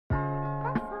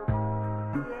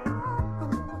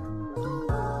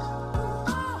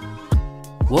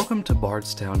Welcome to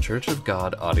Bardstown Church of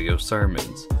God audio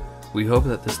sermons. We hope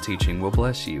that this teaching will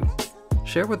bless you.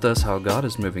 Share with us how God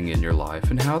is moving in your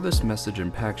life and how this message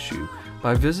impacts you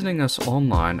by visiting us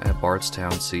online at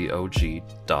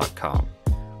bardstowncog.com.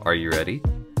 Are you ready?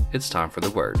 It's time for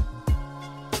the Word.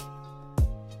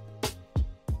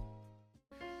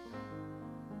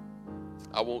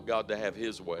 I want God to have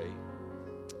His way.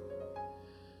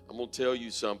 I'm going to tell you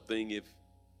something. If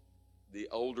the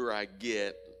older I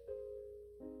get,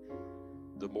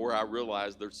 the more I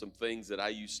realize there's some things that I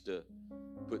used to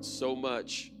put so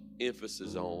much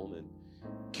emphasis on and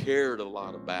cared a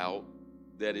lot about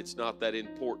that it's not that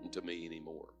important to me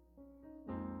anymore.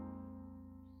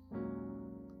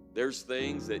 There's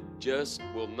things that just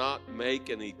will not make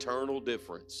an eternal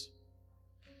difference.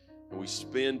 And we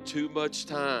spend too much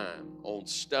time on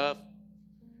stuff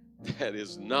that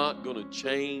is not going to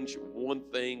change one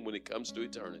thing when it comes to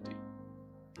eternity.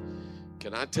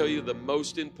 Can I tell you the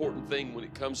most important thing when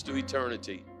it comes to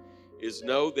eternity is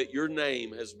know that your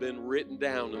name has been written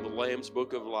down in the Lamb's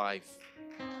Book of Life.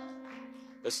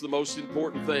 That's the most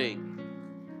important thing.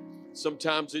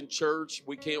 Sometimes in church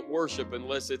we can't worship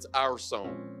unless it's our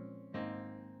song.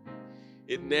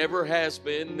 It never has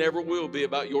been, never will be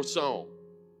about your song.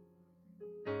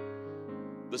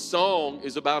 The song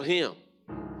is about Him.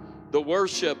 The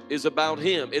worship is about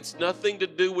Him. It's nothing to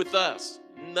do with us.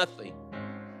 Nothing.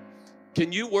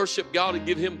 Can you worship God and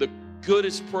give Him the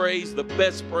goodest praise, the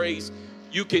best praise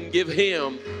you can give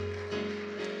Him?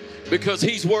 Because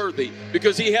He's worthy.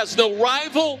 Because He has no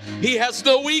rival. He has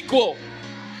no equal.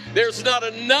 There's not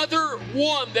another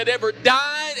one that ever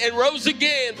died and rose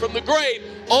again from the grave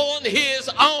on His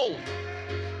own.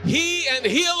 He and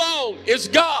He alone is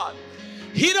God.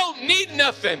 He don't need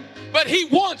nothing, but He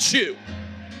wants you.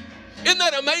 Isn't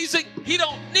that amazing? He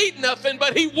don't need nothing,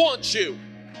 but He wants you.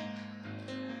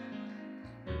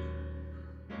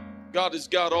 God is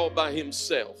God all by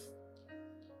Himself.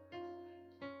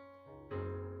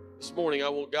 This morning, I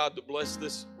want God to bless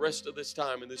this rest of this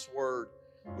time in this word.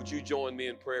 Would you join me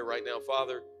in prayer right now?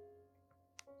 Father,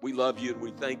 we love you and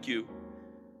we thank you.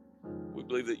 We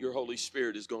believe that your Holy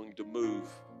Spirit is going to move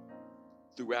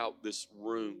throughout this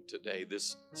room today,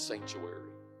 this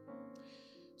sanctuary.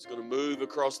 It's going to move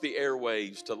across the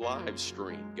airwaves to live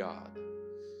stream, God.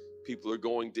 People are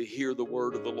going to hear the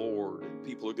word of the Lord, and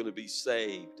people are going to be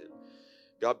saved. And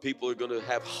God, people are going to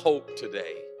have hope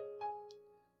today.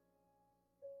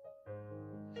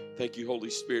 Thank you,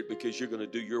 Holy Spirit, because you're going to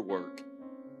do your work.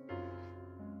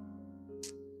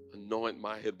 Anoint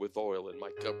my head with oil and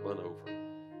my cup run over,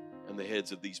 and the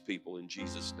heads of these people in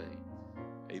Jesus' name.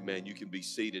 Amen. You can be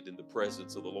seated in the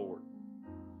presence of the Lord.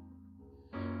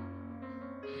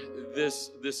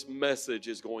 This message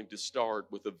is going to start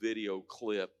with a video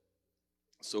clip.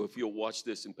 So if you'll watch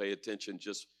this and pay attention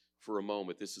just for a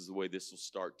moment, this is the way this will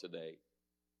start today.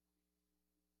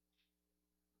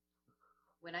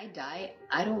 When I die,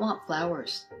 I don't want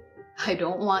flowers. I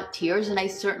don't want tears, and I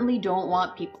certainly don't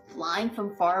want people flying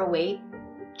from far away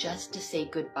just to say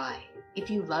goodbye. If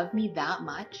you love me that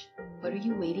much, what are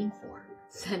you waiting for?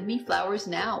 Send me flowers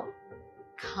now.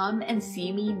 Come and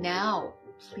see me now.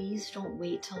 Please don't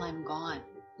wait till I'm gone.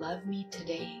 Love me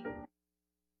today.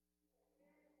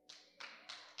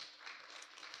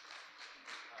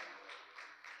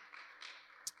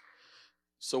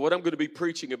 So what I'm going to be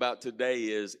preaching about today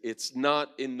is it's not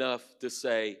enough to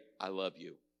say, I love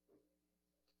you.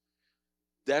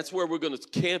 That's where we're going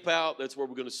to camp out. That's where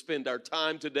we're going to spend our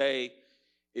time today,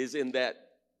 is in that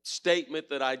statement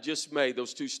that I just made,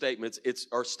 those two statements. It's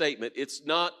our statement. It's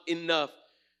not enough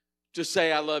to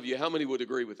say I love you. How many would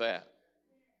agree with that?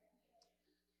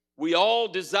 We all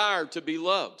desire to be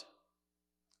loved.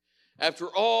 After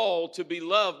all, to be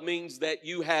loved means that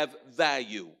you have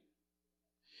value.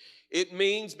 It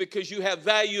means because you have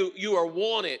value, you are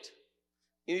wanted.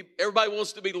 Everybody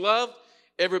wants to be loved.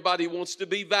 Everybody wants to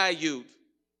be valued.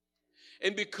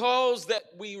 And because that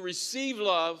we receive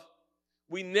love,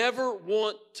 we never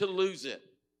want to lose it.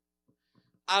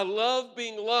 I love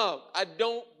being loved. I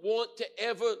don't want to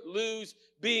ever lose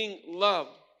being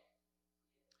loved.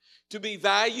 To be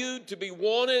valued, to be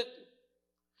wanted,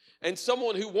 and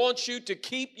someone who wants you to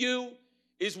keep you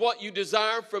is what you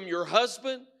desire from your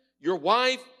husband, your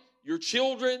wife, your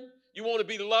children. You want to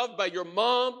be loved by your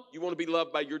mom. You want to be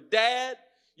loved by your dad.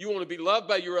 You want to be loved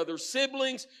by your other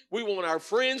siblings. We want our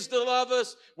friends to love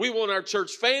us. We want our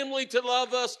church family to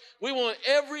love us. We want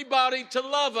everybody to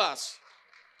love us.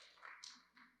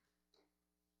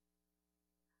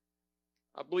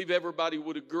 I believe everybody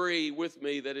would agree with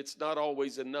me that it's not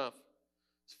always enough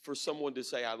for someone to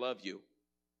say, I love you.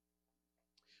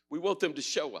 We want them to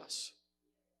show us.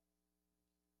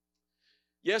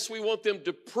 Yes, we want them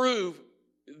to prove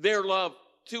their love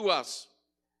to us.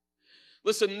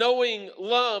 Listen, knowing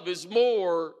love is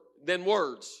more than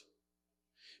words.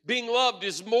 Being loved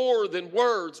is more than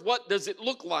words. What does it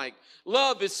look like?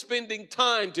 Love is spending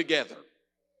time together.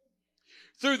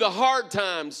 Through the hard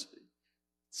times,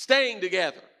 staying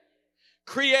together.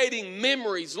 Creating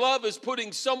memories. Love is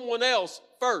putting someone else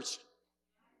first.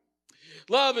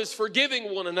 Love is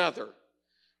forgiving one another.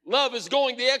 Love is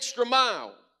going the extra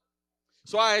mile.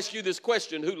 So I ask you this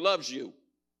question: who loves you?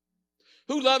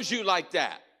 Who loves you like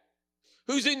that?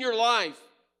 Who's in your life?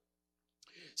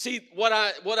 See, what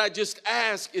I just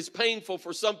ask is painful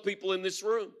for some people in this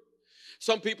room.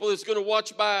 Some people that's going to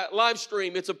watch by live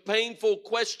stream. It's a painful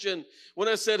question when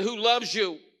I said, who loves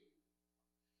you?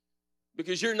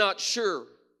 Because you're not sure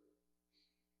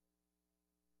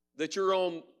that you're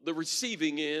on the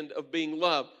receiving end of being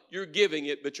loved. You're giving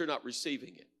it, but you're not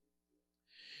receiving it.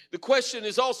 The question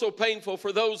is also painful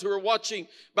for those who are watching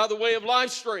by the way of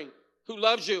live stream. Who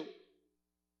loves you?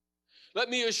 Let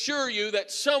me assure you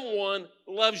that someone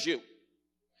loves you.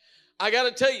 I got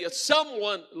to tell you,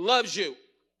 someone loves you.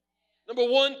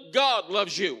 Number one, God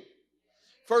loves you.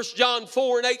 1 John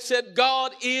 4:8 said,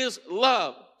 God is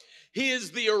love. He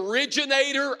is the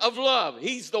originator of love.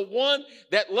 He's the one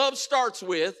that love starts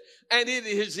with, and it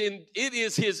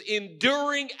is his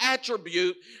enduring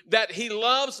attribute that he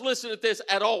loves, listen to this,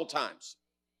 at all times.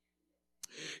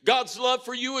 God's love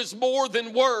for you is more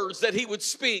than words that he would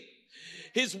speak.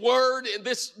 His word,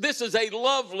 this is a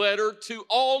love letter to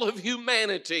all of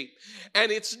humanity. And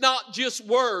it's not just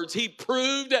words. He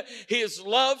proved his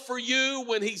love for you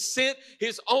when he sent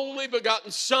his only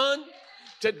begotten Son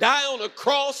to die on a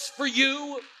cross for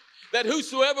you, that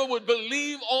whosoever would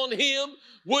believe on him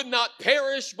would not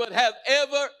perish but have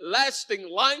everlasting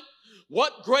life.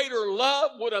 What greater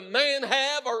love would a man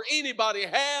have or anybody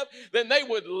have than they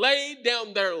would lay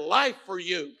down their life for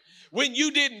you? When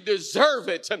you didn't deserve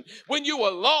it, when you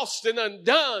were lost and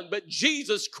undone, but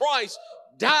Jesus Christ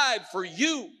died for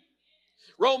you.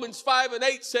 Romans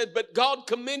 5:8 said, but God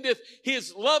commendeth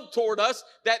his love toward us,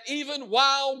 that even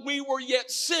while we were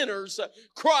yet sinners,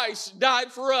 Christ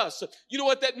died for us. You know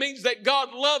what that means? That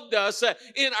God loved us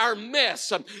in our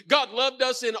mess. God loved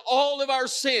us in all of our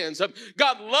sins.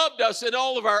 God loved us in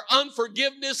all of our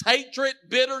unforgiveness, hatred,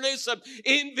 bitterness,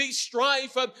 envy,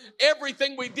 strife,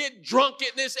 everything we did,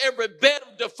 drunkenness, every bed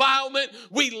of defilement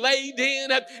we laid in,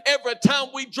 every time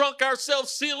we drunk ourselves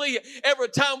silly, every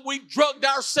time we drugged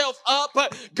ourselves up,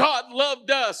 God loved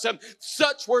us.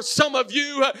 Such were some of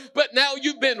you, but now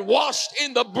you've been washed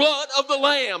in the blood of the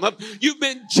Lamb. You've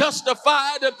been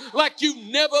justified like you've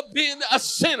never been a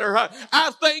sinner.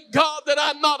 I thank God that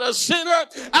I'm not a sinner.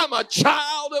 I'm a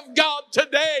child of God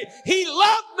today. He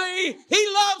loved me. He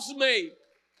loves me.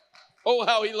 Oh,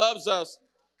 how he loves us.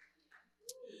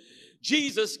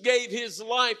 Jesus gave his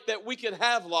life that we could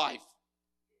have life.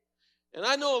 And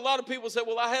I know a lot of people say,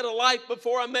 well, I had a life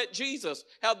before I met Jesus.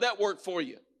 How'd that work for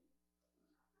you?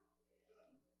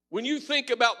 When you think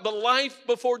about the life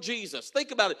before Jesus,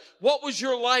 think about it. What was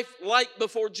your life like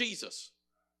before Jesus?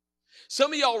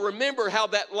 Some of y'all remember how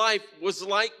that life was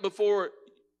like before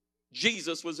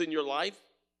Jesus was in your life.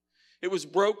 It was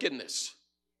brokenness.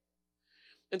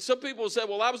 And some people say,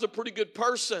 well, I was a pretty good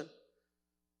person.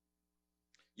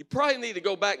 You probably need to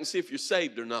go back and see if you're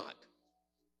saved or not.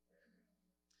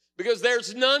 Because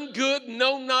there's none good,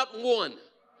 no, not one.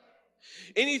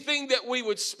 Anything that we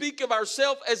would speak of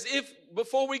ourselves as if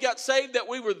before we got saved that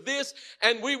we were this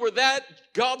and we were that,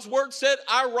 God's word said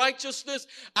our righteousness,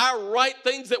 our right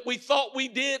things that we thought we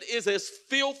did is as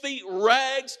filthy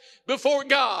rags before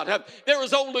God. There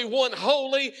was only one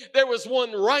holy, there was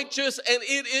one righteous, and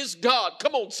it is God.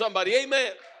 Come on, somebody,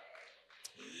 amen.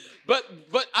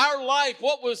 But our life,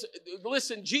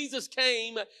 listen, Jesus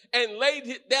came and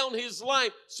laid down his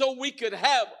life so we could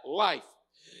have life.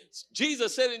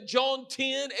 Jesus said in John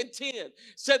 10:10,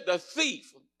 said the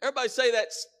thief, everybody say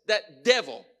that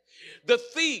devil, the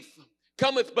thief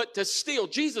cometh but to steal.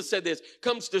 Jesus said this,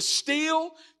 comes to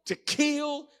steal, to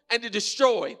kill, and to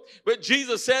destroy. But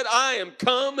Jesus said, I am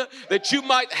come that you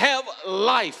might have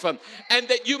life and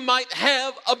that you might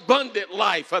have abundant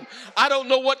life. I don't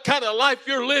know what kind of life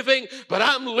you're living, but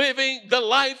I'm living the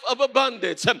life of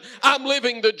abundance. I'm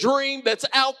living the dream that's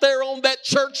out there on that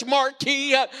church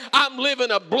marquee. I'm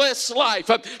living a blessed life.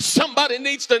 Somebody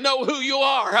needs to know who you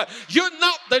are. You're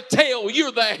not the tail,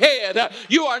 you're the head.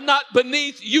 You are not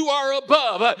beneath, you are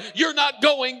above. You're not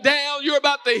going down. You're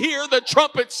about to hear the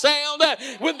trumpet sound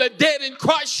when the dead in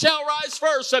Christ shall rise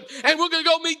first. And we're going to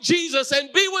go meet Jesus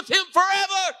and be with him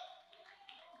forever.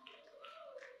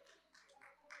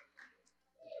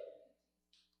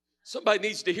 Somebody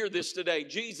needs to hear this today.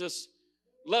 Jesus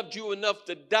loved you enough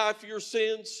to die for your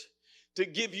sins, to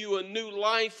give you a new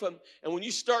life. And when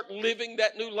you start living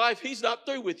that new life, He's not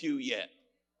through with you yet.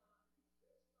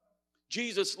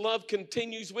 Jesus' love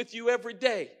continues with you every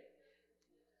day.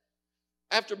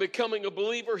 After becoming a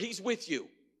believer, He's with you.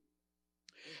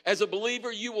 As a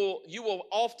believer, you will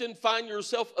often find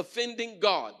yourself offending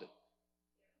God.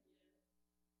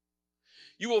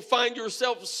 You will find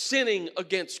yourself sinning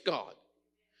against God,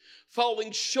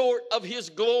 falling short of His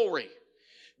glory,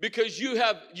 because you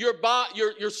have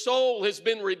your soul has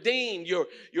been redeemed,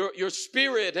 your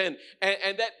spirit, and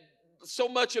that so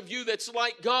much of you that's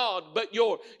like God, but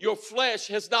your flesh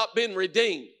has not been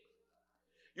redeemed.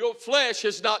 Your flesh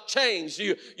has not changed.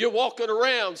 You're walking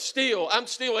around still. I'm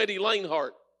still Eddie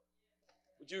Lanehart.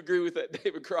 Would you agree with that,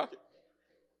 David Crockett?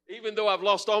 Even though I've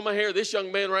lost all my hair, this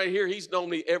young man right here, he's known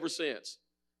me ever since.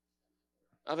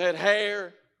 I've had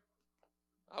hair.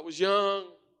 I was young.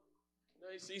 Now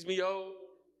he sees me old.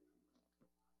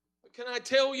 But can I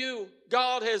tell you,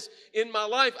 God has, in my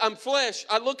life, I'm flesh.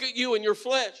 I look at you and you're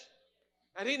flesh.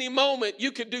 At any moment,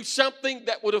 you could do something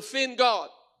that would offend God.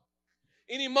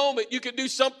 Any moment, you could do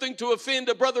something to offend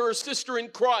a brother or sister in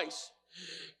Christ.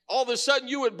 All of a sudden,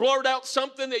 you would blurt out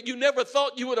something that you never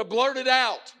thought you would have blurted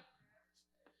out.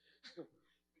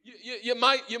 You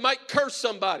might curse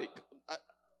somebody.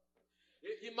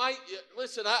 You might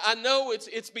listen. I know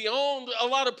it's beyond a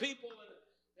lot of people,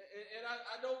 and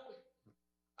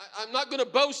I'm not going to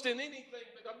boast in anything,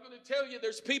 but I'm going to tell you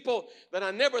there's people that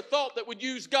I never thought that would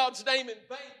use God's name in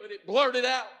vain, but it blurted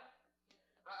out.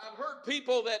 I've heard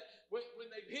people that when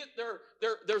they've hit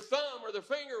their thumb or their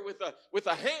finger with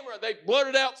a hammer, they've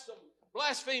blurted out some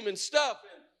blaspheming stuff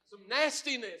and some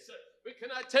nastiness. But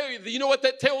can I tell you, you know what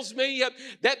that tells me?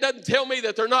 That doesn't tell me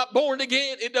that they're not born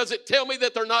again. It doesn't tell me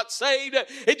that they're not saved.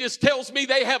 It just tells me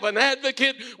they have an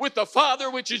advocate with the Father,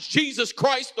 which is Jesus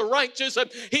Christ the righteous. And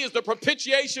He is the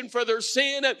propitiation for their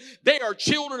sin. And they are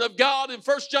children of God. And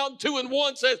 1 John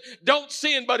 2:1 says, don't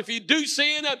sin, but if you do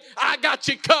sin, I got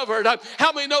you covered.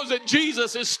 How many knows that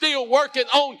Jesus is still working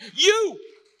on you?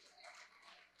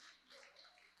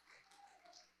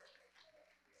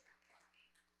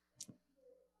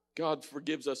 God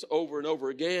forgives us over and over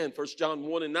again. 1 John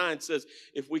 1:9 says,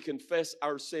 if we confess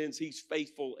our sins, He's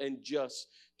faithful and just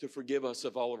to forgive us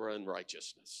of all of our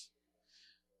unrighteousness.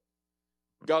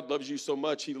 God loves you so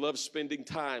much, He loves spending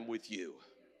time with you.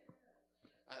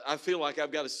 I feel like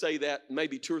I've got to say that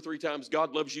maybe 2 or 3 times.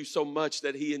 God loves you so much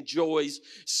that He enjoys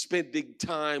spending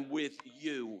time with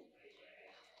you.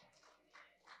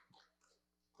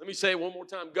 Let me say it one more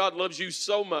time. God loves you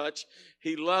so much,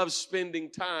 He loves spending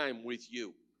time with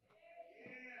you.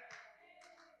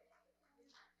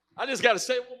 I just got to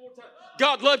say it one more time.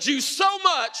 God loves you so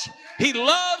much, He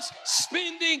loves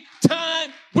spending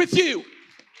time with you.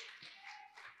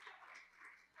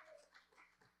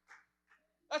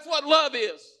 That's what love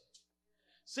is.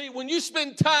 See, when you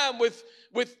spend time with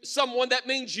someone, that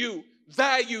means you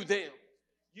value them.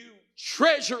 You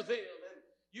treasure them. And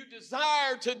you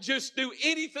desire to just do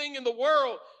anything in the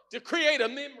world to create a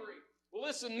memory. Well,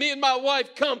 listen, me and my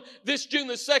wife come this June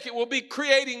the 2nd. We'll be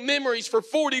creating memories for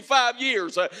 45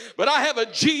 years. But I have a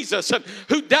Jesus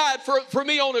who died for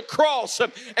me on a cross.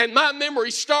 And my memory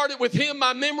started with Him.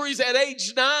 My memory's at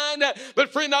age 9.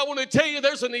 But friend, I want to tell you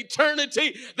there's an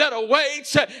eternity that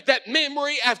awaits. That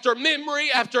memory after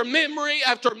memory after memory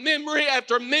after memory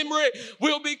after memory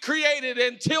will be created.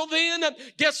 Until then,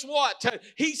 guess what?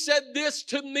 He said this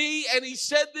to me and He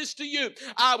said this to you.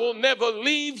 I will never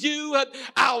leave you.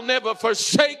 I'll never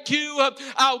forsake you.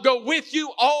 I'll go with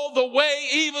you all the way,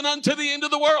 even unto the end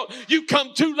of the world. You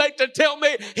come too late to tell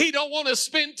me He don't want to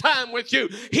spend time with you.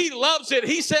 He loves it.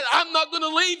 He said, I'm not going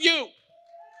to leave you.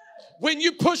 When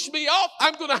you push me off,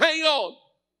 I'm going to hang on.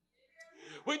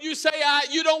 When you say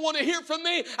you don't want to hear from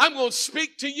me, I'm going to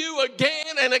speak to you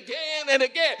again and again and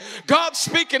again. God's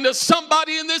speaking to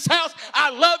somebody in this house. I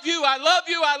love you. I love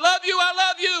you. I love you. I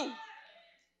love you.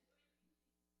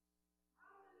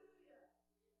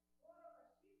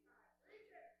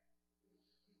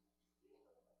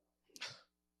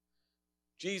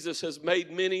 Jesus has made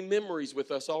many memories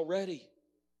with us already.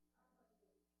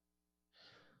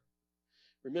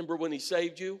 Remember when He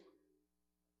saved you?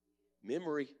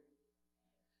 Memory.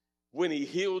 When He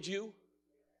healed you?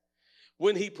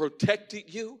 When He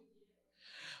protected you?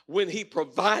 When He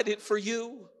provided for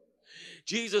you?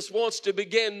 Jesus wants to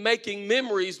begin making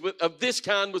memories of this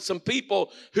kind with some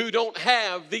people who don't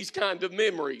have these kind of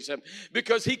memories,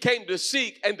 because he came to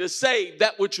seek and to save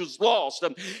that which was lost.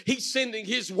 He's sending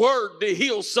his word to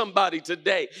heal somebody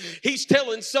today. He's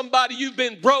telling somebody you've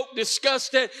been broke,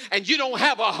 disgusted, and you don't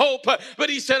have a hope, but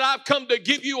he said, I've come to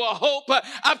give you a hope.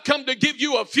 I've come to give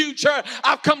you a future.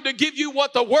 I've come to give you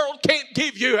what the world can't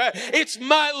give you. It's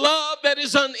my love that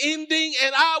is unending,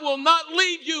 and I will not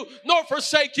leave you nor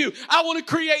forsake you. I want to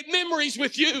create memories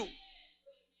with you.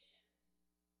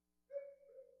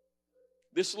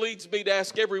 This leads me to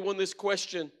ask everyone this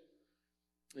question,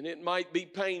 and it might be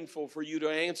painful for you to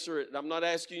answer it. I'm not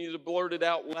asking you to blurt it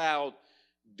out loud.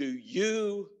 Do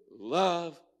you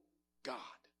love God?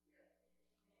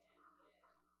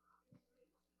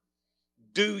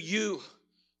 Do you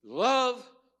love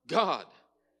God?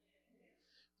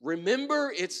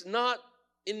 Remember, it's not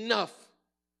enough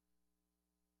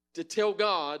to tell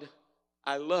God,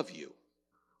 I love you.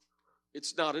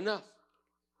 It's not enough.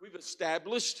 We've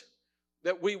established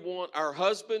that we want our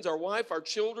husbands, our wife, our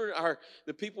children,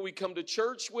 the people we come to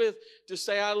church with to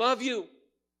say, I love you.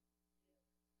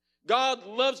 God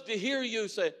loves to hear you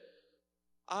say,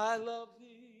 I love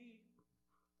thee.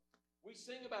 We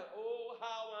sing about, oh,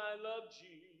 how I love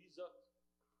Jesus.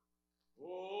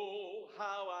 Oh,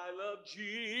 how I love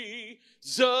Jesus.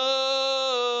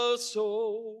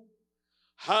 Oh,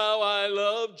 how I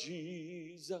love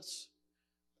Jesus,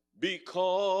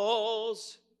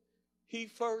 because he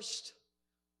first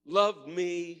loved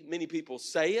me. Many people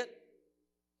say it.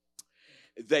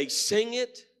 They sing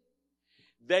it.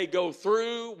 They go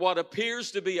through what appears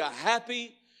to be a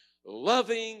happy,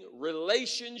 loving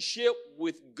relationship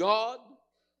with God.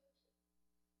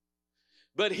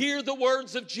 But hear the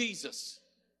words of Jesus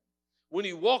when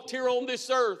he walked here on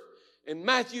this earth in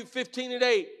Matthew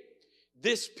 15:8.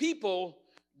 This people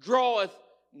draweth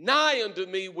nigh unto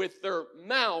me with their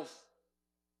mouth,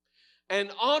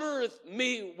 and honoreth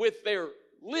me with their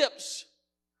lips,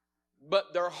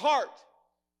 but their heart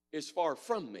is far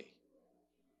from me.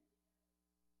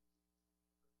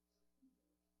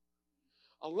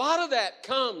 A lot of that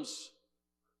comes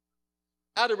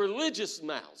out of religious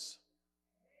mouths.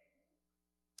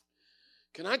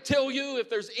 Can I tell you, if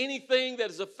there's anything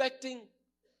that is affecting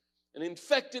and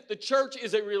infected the church,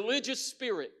 is a religious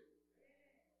spirit.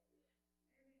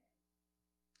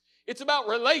 It's about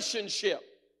relationship.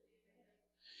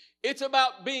 It's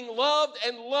about being loved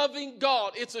and loving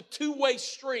God. It's a two-way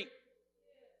street.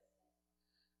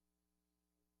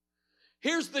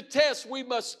 Here's the test we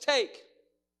must take.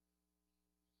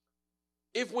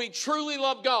 If we truly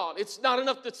love God, it's not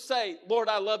enough to say, Lord,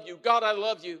 I love you. God, I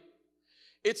love you.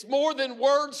 It's more than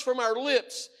words from our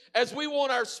lips. As we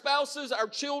want our spouses, our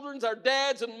children, our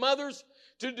dads and mothers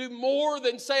to do more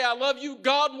than say, I love you,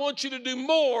 God wants you to do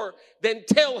more than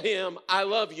tell him, I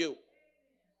love you.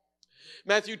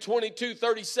 Matthew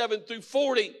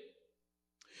 22:37-40.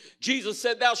 Jesus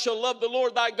said, thou shalt love the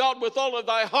Lord thy God with all of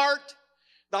thy heart,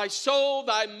 thy soul,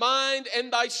 thy mind,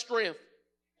 and thy strength.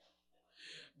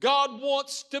 God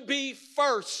wants to be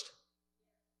first.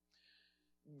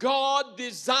 God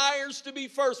desires to be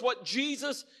first. What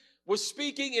Jesus was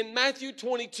speaking in Matthew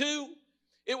 22,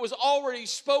 it was already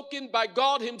spoken by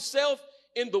God himself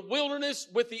in the wilderness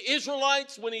with the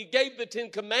Israelites when he gave the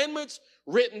 10 Commandments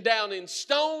written down in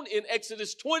stone in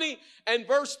Exodus 20 and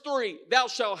verse 3. Thou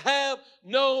shalt have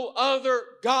no other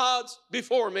gods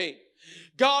before me.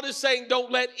 God is saying,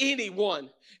 don't let anything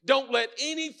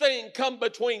come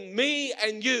between me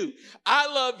and you.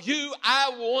 I love you.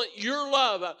 I want your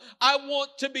love. I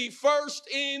want to be first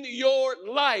in your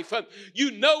life.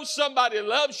 You know somebody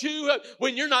loves you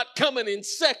when you're not coming in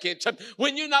second,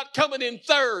 when you're not coming in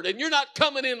third, and you're not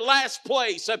coming in last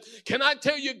place. Can I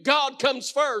tell you, God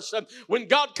comes first. When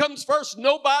God comes first,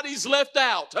 nobody's left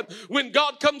out. When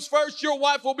God comes first, your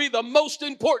wife will be the most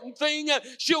important thing.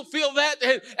 She'll feel that,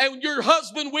 and your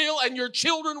husband will, and your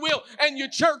children will, and your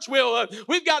church will.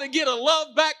 We've got to get a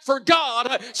love back for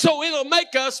God so it'll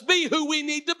make us be who we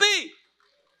need to be.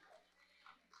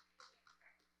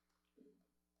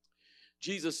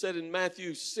 Jesus said in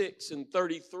Matthew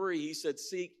 6:33, he said,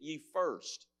 seek ye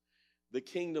first the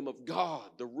kingdom of God,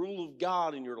 the rule of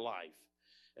God in your life,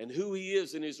 and who he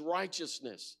is in his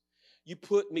righteousness. You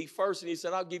put me first, and he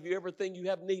said, I'll give you everything you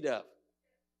have need of.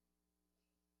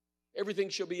 Everything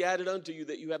shall be added unto you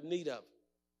that you have need of.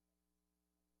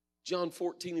 John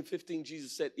 14:15,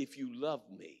 Jesus said, if you love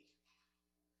me.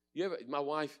 My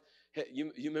wife,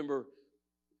 you remember,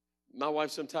 my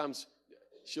wife sometimes,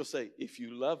 she'll say, if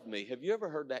you love me. Have you ever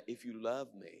heard that? If you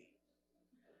love me.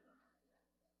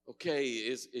 Okay,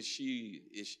 is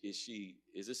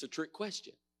this a trick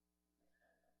question?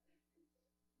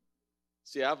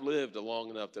 See, I've lived long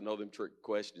enough to know them trick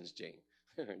questions, Gene.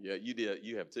 Yeah, you did.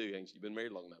 You have too, ain't you? You've been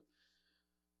married long enough.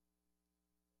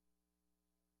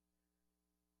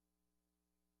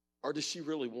 Or does she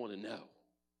really want to know?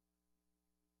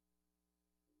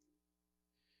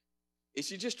 Is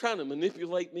she just trying to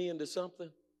manipulate me into something?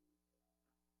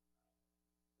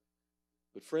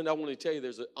 But friend, I want to tell you,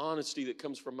 there's an honesty that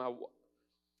comes from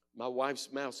my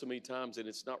wife's mouth so many times, and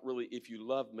it's not really if you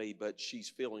love me, but she's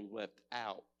feeling left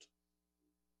out.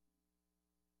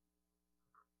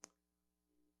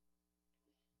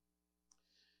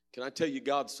 Can I tell you,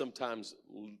 God sometimes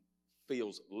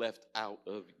feels left out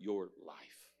of your life.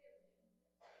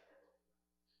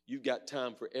 You've got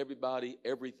time for everybody,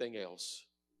 everything else.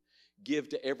 Give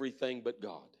to everything but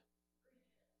God.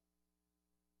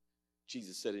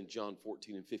 Jesus said in John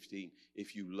 14 and 15,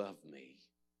 if you love me,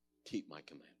 keep my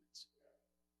commandments.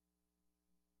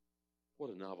 What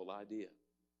a novel idea.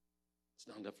 It's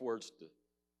not enough words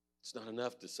it's not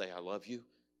enough to say I love you.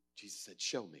 Jesus said,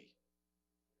 show me.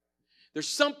 There's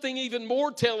something even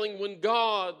more telling when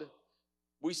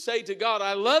we say to God,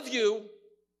 I love you.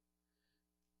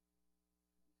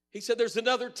 He said there's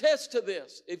another test to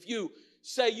this. If you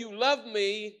say you love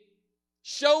me,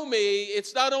 show me.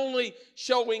 It's not only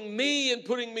showing me and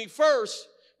putting me first,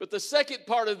 but the second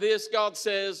part of this, God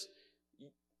says,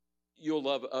 you'll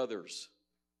love others.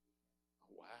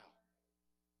 Wow.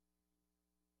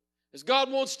 As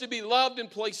God wants to be loved and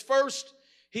placed first,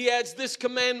 He adds this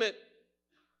commandment.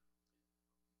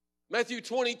 Matthew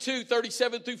 22,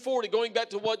 37 through 40, going back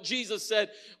to what Jesus said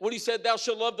when He said, thou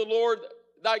shalt love the Lord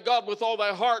thy God with all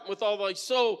thy heart, with all thy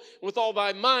soul, with all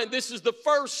thy mind. This is the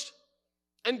first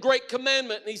and great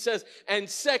commandment. And He says, and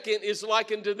second is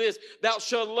likened to this, thou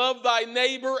shalt love thy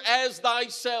neighbor as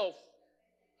thyself.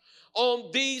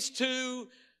 On these two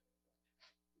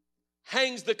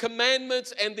hangs the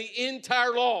commandments and the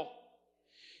entire law.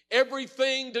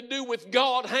 Everything to do with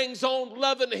God hangs on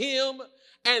loving Him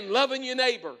and loving your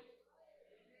neighbor.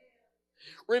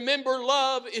 Remember,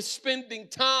 love is spending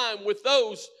time with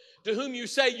those to whom you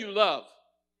say you love.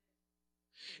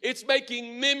 It's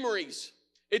making memories.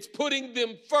 It's putting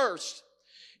them first.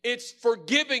 It's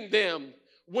forgiving them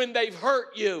when they've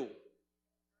hurt you.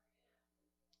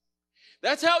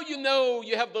 That's how you know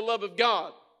you have the love of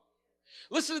God.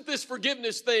 Listen to this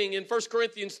forgiveness thing in 1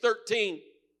 Corinthians 13,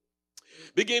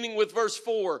 beginning with verse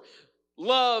 4.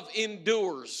 Love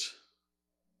endures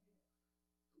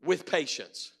with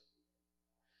patience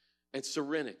and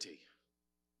serenity.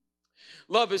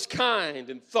 Love is kind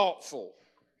and thoughtful.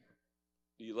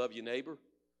 Do you love your neighbor?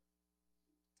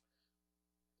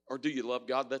 Or do you love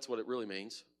God? That's what it really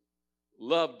means.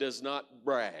 Love does not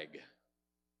brag.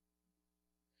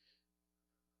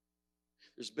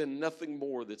 There's been nothing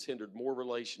more that's hindered more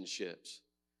relationships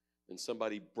than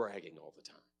somebody bragging all the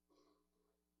time.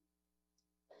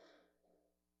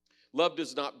 Love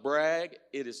does not brag.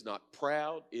 It is not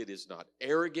proud. It is not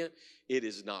arrogant. It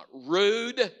is not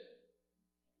rude. I'm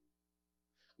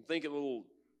thinking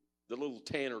the little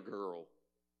Tanner girl.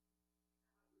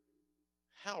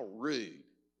 How rude.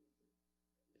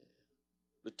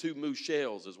 The two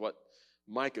Michelles is what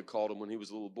Micah called him when he was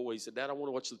a little boy. He said, Dad, I want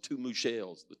to watch the two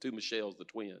Michelles, the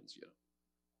twins. You know.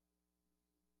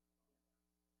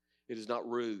 It is not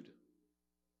rude.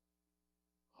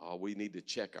 Oh, we need to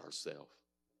check ourselves.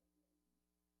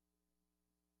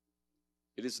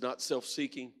 It is not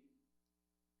self-seeking.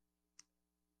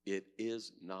 It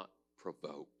is not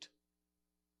provoked,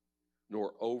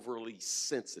 nor overly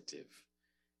sensitive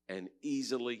and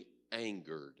easily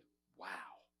angered. Wow.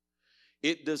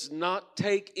 It does not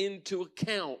take into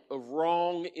account of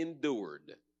wrong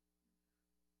endured.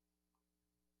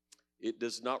 It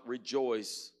does not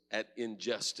rejoice at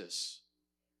injustice,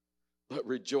 but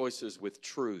rejoices with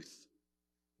truth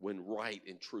when right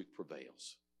and truth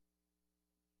prevails.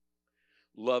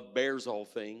 Love bears all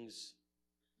things.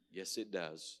 Yes, it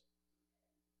does.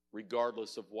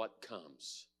 Regardless of what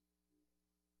comes.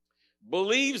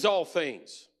 Believes all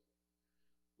things.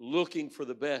 Looking for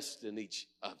the best in each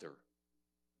other.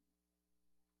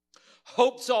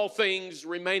 Hopes all things,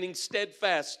 remaining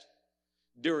steadfast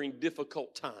during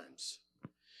difficult times.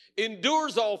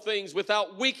 Endures all things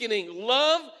without weakening.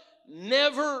 Love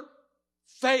never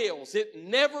fails. It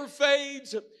never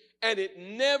fades, and it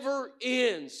never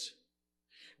ends.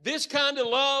 This kind of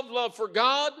love for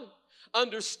God,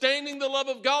 understanding the love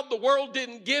of God, the world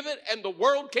didn't give it, and the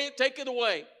world can't take it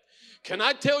away. Can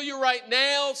I tell you right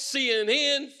now,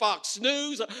 CNN, Fox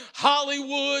News,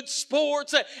 Hollywood,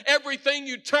 sports, everything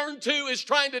you turn to is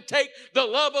trying to take the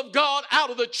love of God out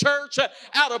of the church,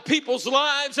 out of people's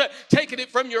lives, taking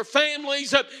it from your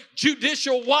families.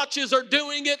 Judicial watches are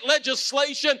doing it.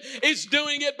 Legislation is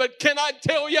doing it. But can I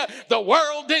tell you, the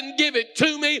world didn't give it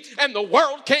to me, and the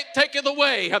world can't take it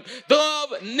away.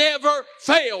 Love never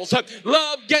fails.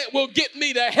 Love will get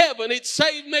me to heaven. It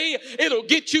saved me. It'll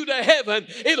get you to heaven.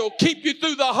 It'll keep you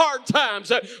through the hard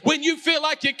times. When you feel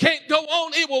like you can't go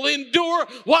on, it will endure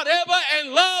whatever,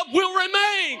 and love will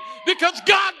remain because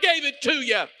God gave it to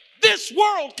you. This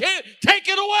world can't take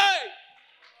it away.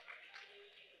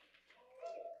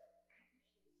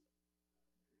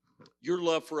 Your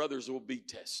love for others will be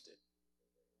tested.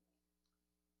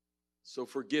 So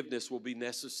forgiveness will be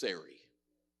necessary.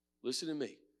 Listen to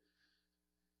me.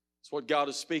 It's what God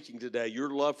is speaking today. Your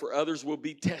love for others will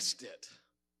be tested.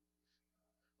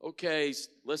 Okay,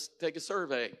 let's take a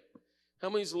survey.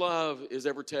 How many's love is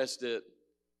ever tested?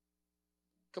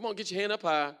 Come on, get your hand up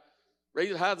high. Raise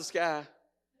it high to the sky.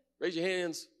 Raise your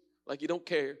hands like you don't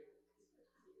care.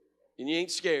 And you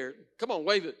ain't scared. Come on,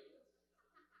 wave it.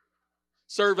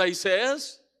 Survey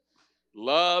says,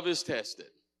 love is tested.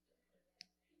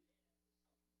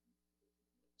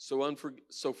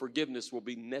 So forgiveness will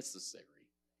be necessary.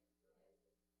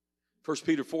 1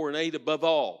 Peter 4:8, above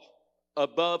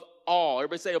all,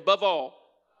 everybody say above all,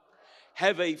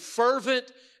 have a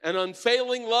fervent and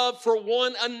unfailing love for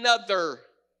one another.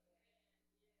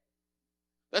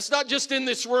 That's not just in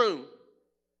this room.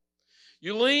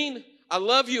 Eulene, I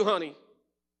love you, honey.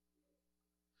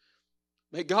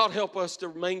 May God help us to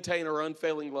maintain our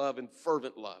unfailing love and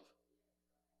fervent love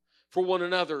for one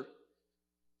another.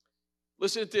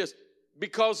 Listen to this.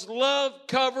 Because love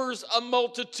covers a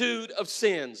multitude of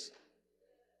sins.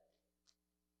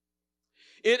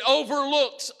 It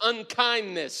overlooks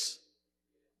unkindness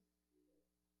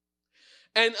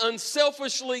and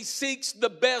unselfishly seeks the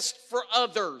best for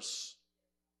others.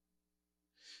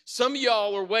 Some of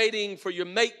y'all are waiting for your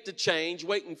mate to change,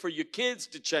 waiting for your kids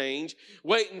to change,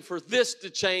 waiting for this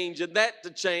to change and that to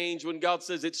change when God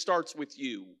says it starts with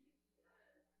you.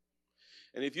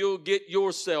 And if you'll get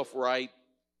yourself right,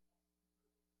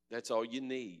 that's all you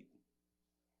need.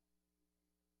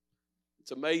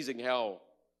 It's amazing how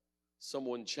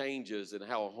someone changes and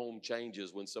how a home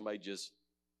changes when somebody just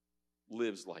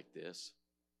lives like this.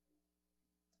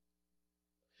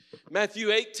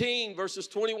 Matthew 18, verses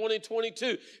 21 and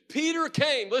 22. Peter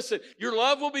came. Listen, your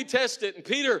love will be tested. And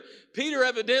Peter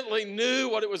evidently knew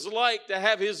what it was like to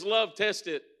have his love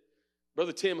tested.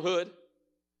 Brother Tim Hood.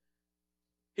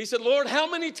 He said, Lord, how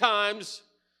many times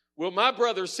will my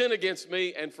brother sin against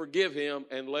me and forgive him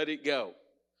and let it go?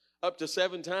 Up to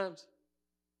 7 times?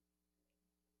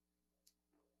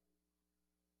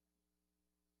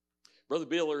 Brother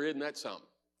Bill, isn't that something?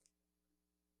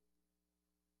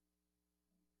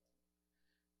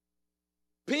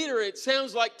 Peter, it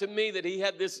sounds like to me that he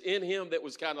had this in him that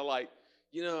was kind of like,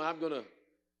 I'm gonna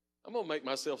make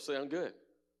myself sound good.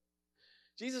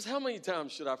 Jesus, how many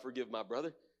times should I forgive my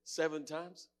brother? 7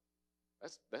 times?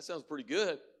 That sounds pretty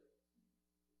good.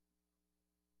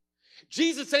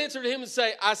 Jesus answered him and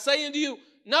said, I say unto you,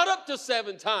 not up to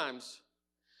 7 times,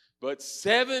 but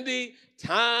 70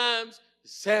 times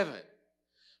 7.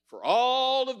 For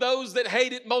all of those that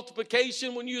hated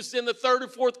multiplication when you was in the 3rd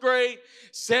or 4th grade,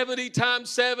 70 times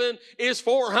 7 is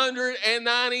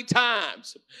 490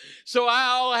 times. So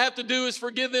all I have to do is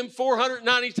forgive them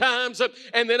 490 times,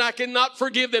 and then I cannot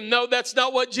forgive them. No, that's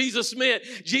not what Jesus meant.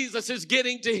 Jesus is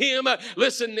getting to him.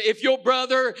 Listen, if your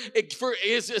brother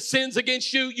sins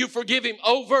against you, you forgive him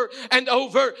over and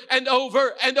over and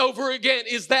over and over again.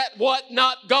 Is that what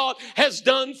not God has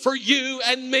done for you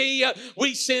and me?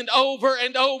 We sinned over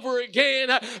and over again,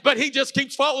 but he just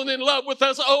keeps falling in love with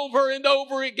us over and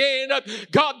over again.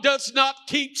 God does not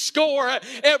keep score.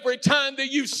 Every time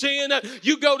that you sin,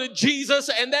 you go to Jesus,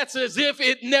 and that's as if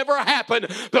it never happened.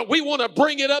 But we want to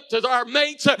bring it up to our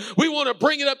mates. We want to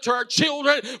bring it up to our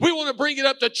children. We want to bring it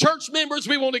up to church members.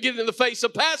 We want to get in the face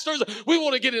of pastors. We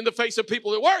want to get in the face of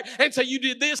people at work and say, you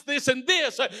did this, this, and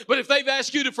this. But if they've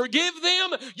asked you to forgive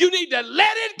them, you need to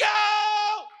let it go.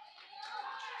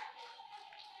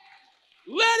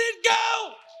 Let it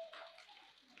go.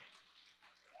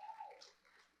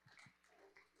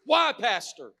 Why,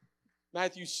 Pastor?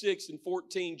 Matthew 6 and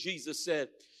 14, Jesus said,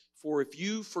 for if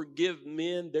you forgive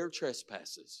men their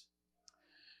trespasses,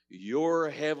 your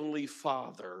heavenly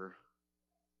Father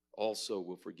also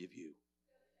will forgive you.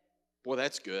 Boy,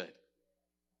 that's good.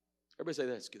 Everybody say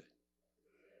that's good.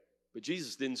 But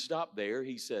Jesus didn't stop there.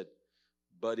 He said,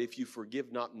 But if you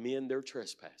forgive not men their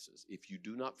trespasses, if you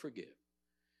do not forgive,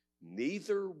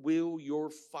 neither will your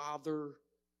Father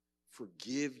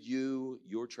forgive you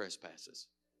your trespasses.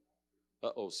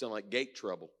 Uh-oh, sound like gate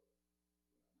trouble.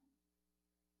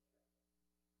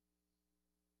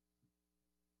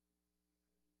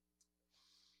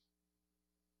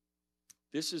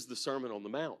 This is the Sermon on the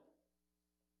Mount.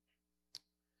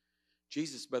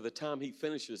 Jesus, by the time he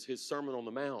finishes his Sermon on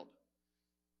the Mount,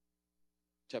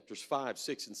 chapters 5,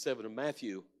 6, and 7 of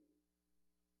Matthew,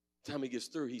 the time he gets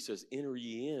through, he says, enter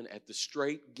ye in at the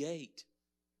straight gate.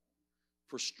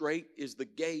 For straight is the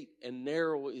gate, and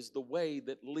narrow is the way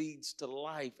that leads to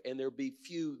life, and there be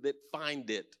few that find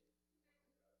it.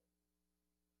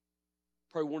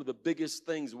 Probably one of the biggest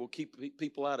things that will keep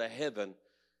people out of heaven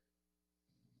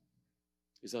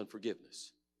is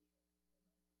unforgiveness.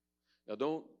 Now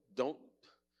don't,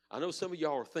 I know some of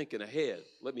y'all are thinking ahead.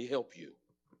 Let me help you.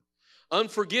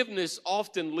 Unforgiveness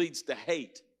often leads to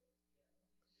hate.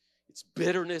 It's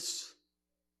bitterness.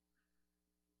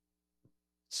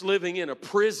 It's living in a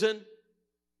prison.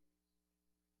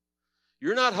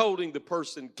 You're not holding the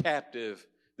person captive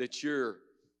that you're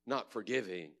not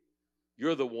forgiving.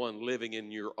 You're the one living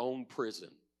in your own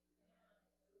prison.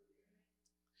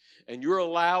 And you're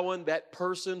allowing that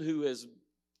person who has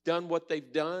done what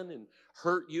they've done and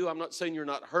hurt you. I'm not saying you're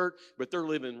not hurt, but they're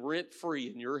living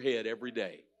rent-free in your head every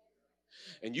day.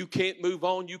 And you can't move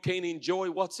on. You can't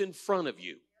enjoy what's in front of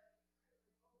you.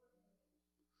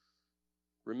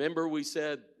 Remember, we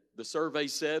said, the survey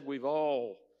said we've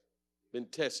all been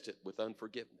tested with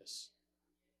unforgiveness.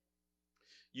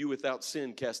 You without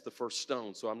sin cast the first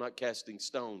stone. So I'm not casting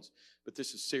stones, but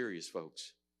this is serious,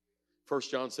 folks. 1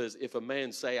 John says, if a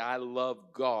man say, I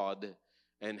love God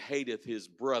and hateth his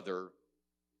brother,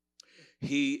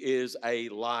 he is a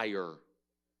liar.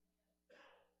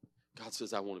 God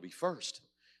says, I want to be first.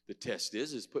 The test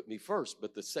is put me first.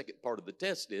 But the second part of the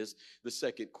test is, the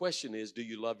second question is, do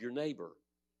you love your neighbor?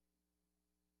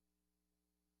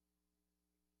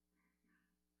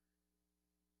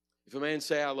 If a man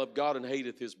say, I love God and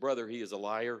hateth his brother, he is a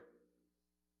liar.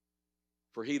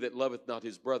 For he that loveth not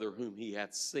his brother whom he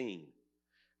hath seen,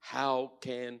 how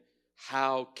can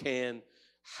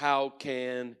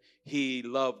he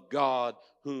love God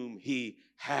whom he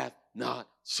hath not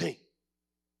seen?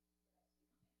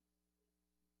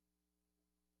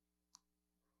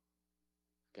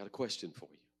 Got a question for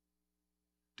you.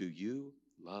 Do you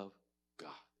love God?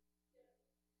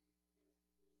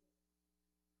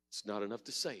 It's not enough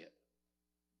to say it.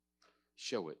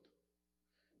 Show it.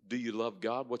 Do you love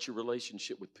God? What's your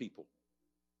relationship with people?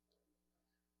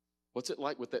 What's it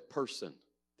like with that person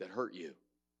that hurt you?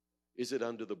 Is it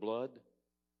under the blood?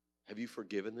 Have you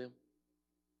forgiven them?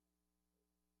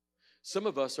 Some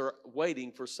of us are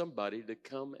waiting for somebody to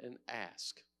come and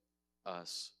ask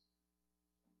us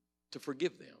to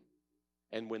forgive them.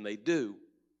 And when they do,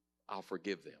 I'll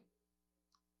forgive them.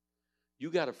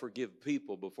 You got to forgive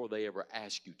people before they ever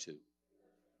ask you to.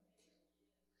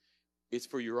 It's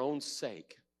for your own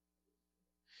sake.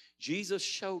 Jesus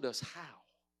showed us how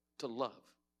to love.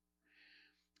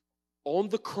 On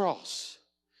the cross,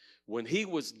 when he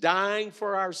was dying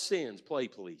for our sins, play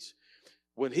please.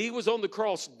 When he was on the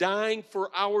cross dying for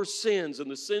our sins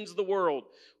and the sins of the world,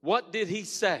 what did he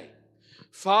say?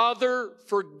 Father,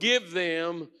 forgive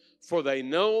them, for they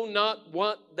know not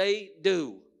what they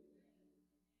do.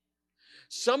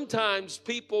 Sometimes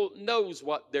people knows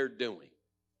what they're doing.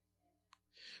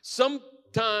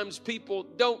 Sometimes people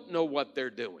don't know what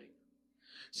they're doing.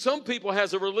 Some people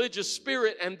has a religious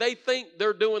spirit and they think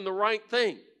they're doing the right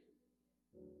thing.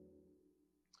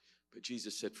 But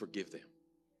Jesus said, forgive them.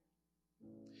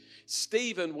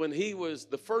 Stephen, when he was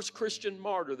the first Christian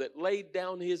martyr that laid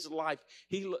down his life,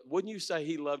 wouldn't you say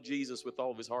he loved Jesus with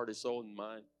all of his heart, his soul, and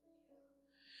mind?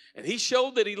 And he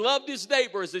showed that he loved his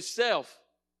neighbor as himself,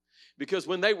 because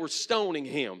when they were stoning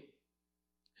him,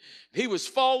 he was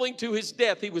falling to his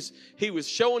death. He was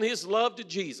showing his love to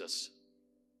Jesus.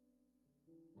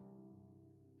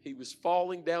 He was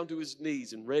falling down to his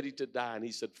knees and ready to die. And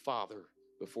he said, Father,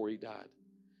 before he died,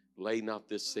 lay not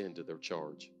this sin to their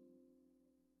charge.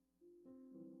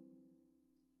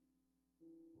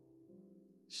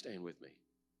 Stand with me.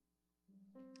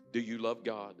 Do you love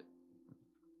God?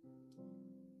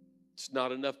 It's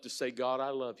not enough to say, God, I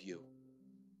love you.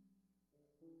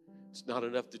 It's not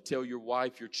enough to tell your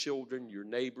wife, your children, your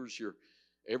neighbors,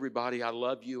 everybody, I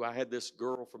love you. I had this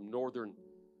girl from northern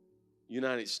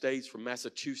United States, from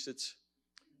Massachusetts,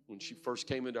 when she first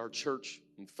came into our church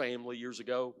and family years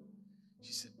ago.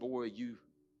 She said, boy, you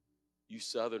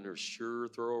Southerners sure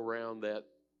throw around that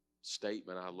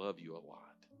statement, I love you, a lot.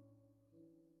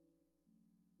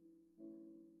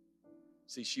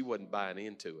 See, she wasn't buying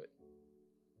into it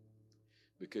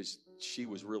because she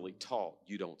was really taught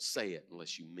you don't say it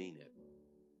unless you mean it.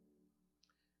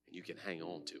 And you can hang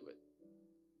on to it.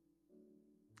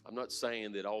 I'm not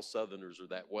saying that all Southerners are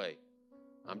that way.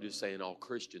 I'm just saying all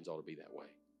Christians ought to be that way.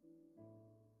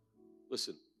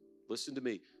 Listen to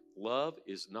me. Love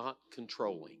is not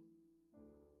controlling.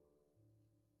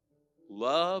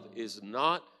 Love is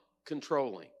not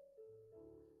controlling.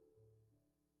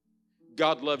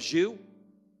 God loves you.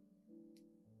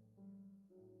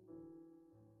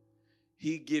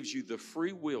 He gives you the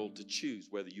free will to choose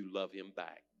whether you love Him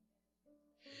back.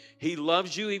 He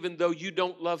loves you even though you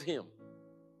don't love Him.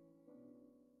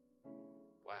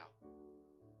 Wow.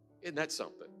 Isn't that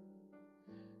something?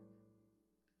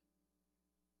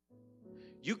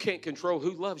 You can't control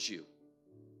who loves you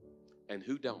and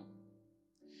who don't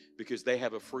because they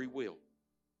have a free will.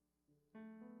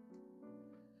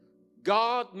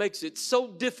 God makes it so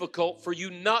difficult for you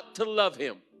not to love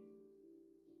Him.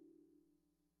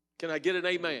 Can I get an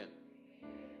amen?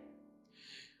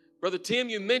 Brother Tim,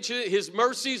 you mentioned it. His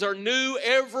mercies are new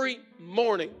every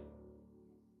morning.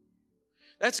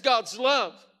 That's God's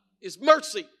love, His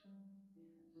mercy.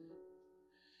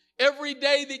 Every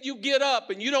day that you get up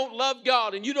and you don't love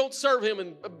God and you don't serve Him,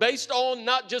 and based on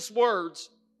not just words,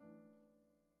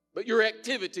 but your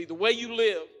activity, the way you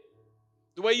live,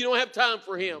 the way you don't have time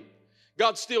for Him,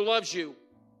 God still loves you.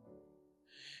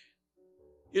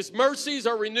 His mercies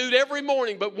are renewed every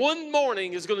morning, but one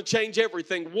morning is going to change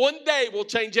everything. One day will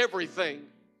change everything.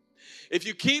 If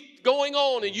you keep going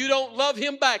on and you don't love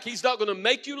Him back, He's not going to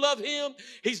make you love Him.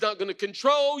 He's not going to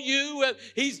control you.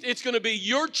 It's going to be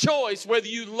your choice whether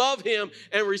you love Him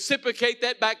and reciprocate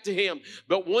that back to Him.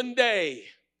 But one day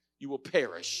you will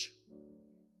perish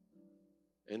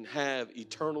and have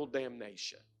eternal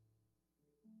damnation.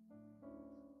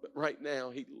 But right now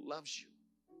He loves you.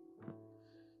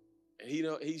 And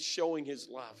He's showing His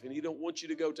love, and He don't want you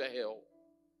to go to hell.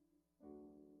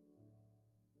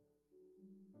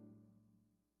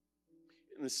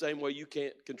 In the same way, you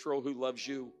can't control who loves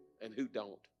you and who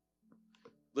don't.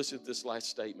 Listen to this last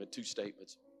statement, 2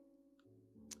 statements.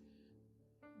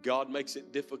 God makes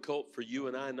it difficult for you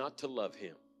and I not to love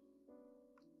Him.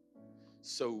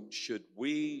 So shouldn't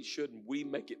we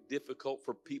make it difficult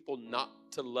for people not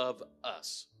to love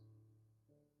us?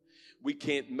 We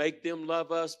can't make them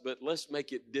love us, but let's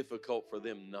make it difficult for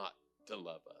them not to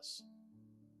love us.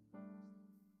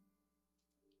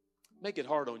 Make it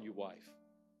hard on your wife.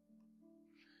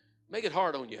 Make it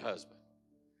hard on your husband.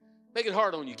 Make it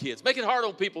hard on your kids. Make it hard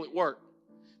on people at work.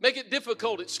 Make it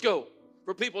difficult at school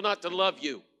for people not to love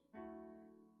you.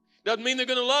 Doesn't mean they're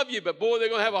going to love you, but boy, they're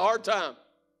going to have a hard time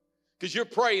because you're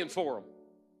praying for them.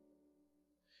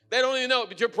 They don't even know it,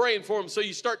 but you're praying for them, so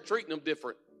you start treating them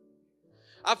different.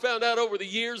 I found out over the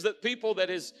years that people that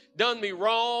has done me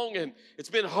wrong and it's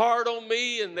been hard on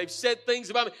me and they've said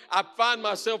things about me, I find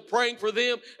myself praying for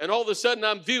them, and all of a sudden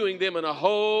I'm viewing them in a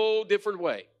whole different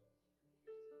way.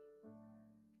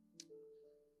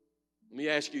 Let me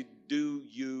ask you, do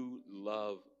you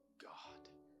love God?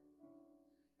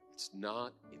 It's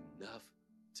not enough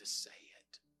to say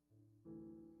it.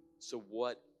 So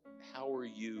how are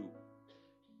you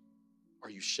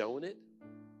showing it?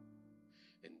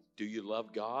 And do you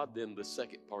love God? Then the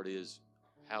second part is,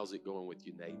 how's it going with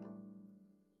your neighbor?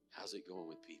 How's it going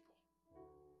with people?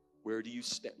 Where do you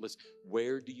stand? Listen,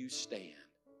 where do you stand?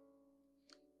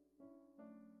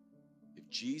 If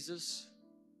Jesus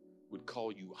would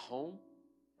call you home,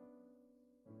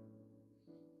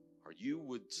 or you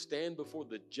would stand before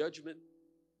the judgment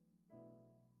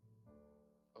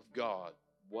of God,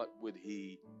 how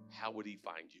would He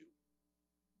find you?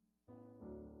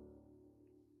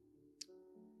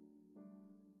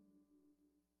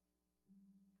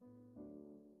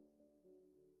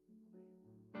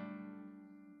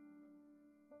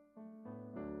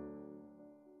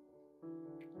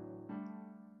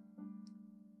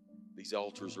 These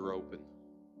altars are open.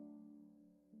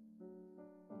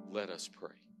 Let us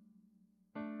pray.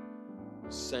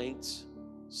 Saints,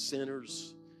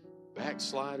 sinners,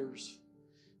 backsliders,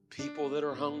 people that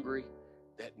are hungry,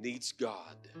 that needs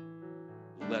God,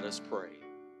 let us pray.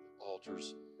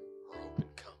 Altars are open.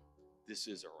 Come. This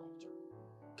is our altar.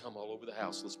 Come all over the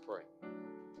house. Let's pray.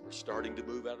 We're starting to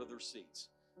move out of their seats.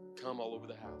 Come all over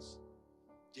the house.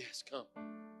 Yes, come.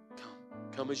 Come.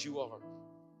 Come as you are.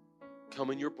 Come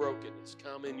in your brokenness.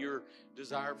 Come in your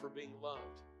desire for being loved.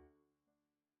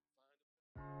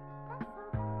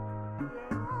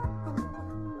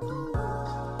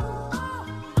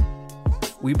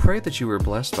 We pray that you were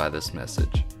blessed by this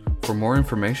message. For For more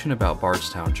information about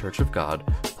Bardstown Church of God,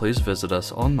 please visit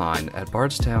us online at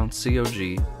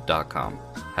bardstowncog.com.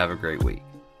 Have a great week.